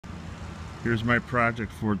Here's my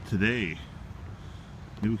project for today.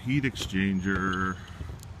 New heat exchanger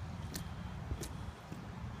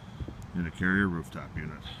in a Carrier rooftop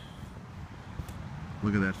unit.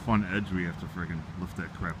 Look at that fun edge we have to friggin' lift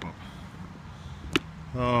that crap up.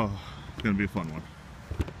 Oh, it's gonna be a fun one.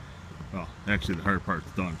 Well, actually the hard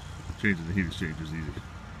part's done. Changing the heat exchanger is easy.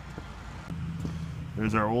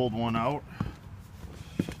 There's our old one out.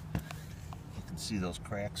 You can see those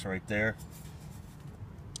cracks right there.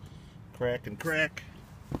 Crack and crack.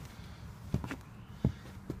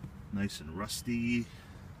 Nice and rusty.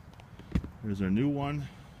 There's our new one.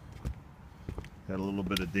 Got a little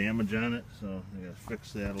bit of damage on it, so I gotta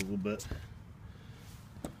fix that a little bit.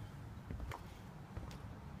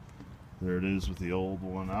 There it is with the old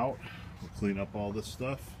one out. We'll clean up all this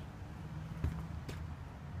stuff.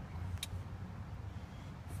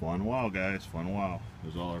 Fun wow, guys, fun wow.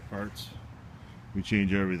 There's all our parts. We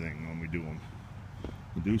change everything when we do them.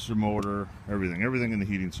 Inducer motor, everything in the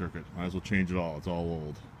heating circuit. Might as well change it all. It's all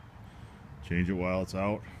old. Change it while it's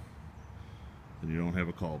out, and you don't have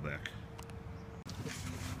a callback.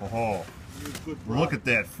 Oh, look at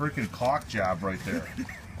that freaking caulk job right there.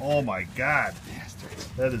 Oh my God,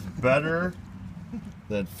 that is better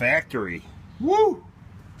than factory. Woo!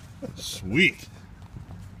 Sweet.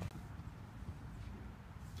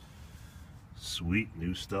 Sweet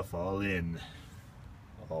new stuff all in,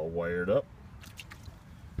 all wired up.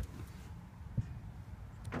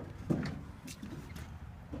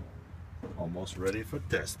 Almost ready for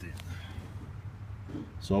testing.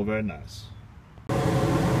 So very nice. All the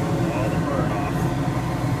burn off.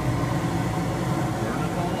 Burn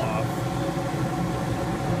it all off.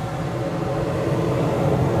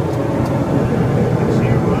 See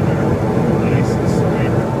it running nice and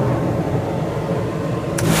straight.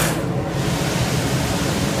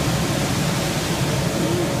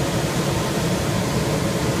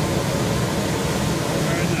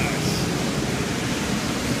 Very nice.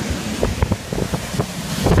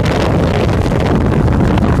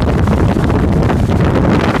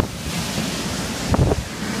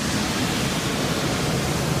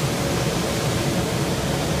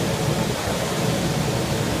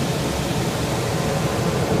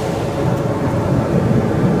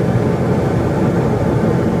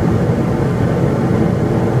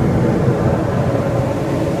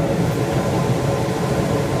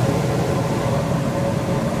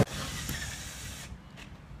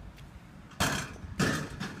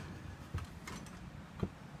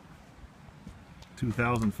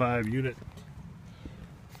 2005 unit,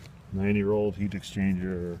 9-year-old heat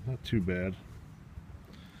exchanger. Not too bad.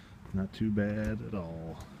 Not too bad at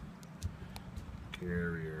all.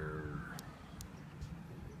 Carrier.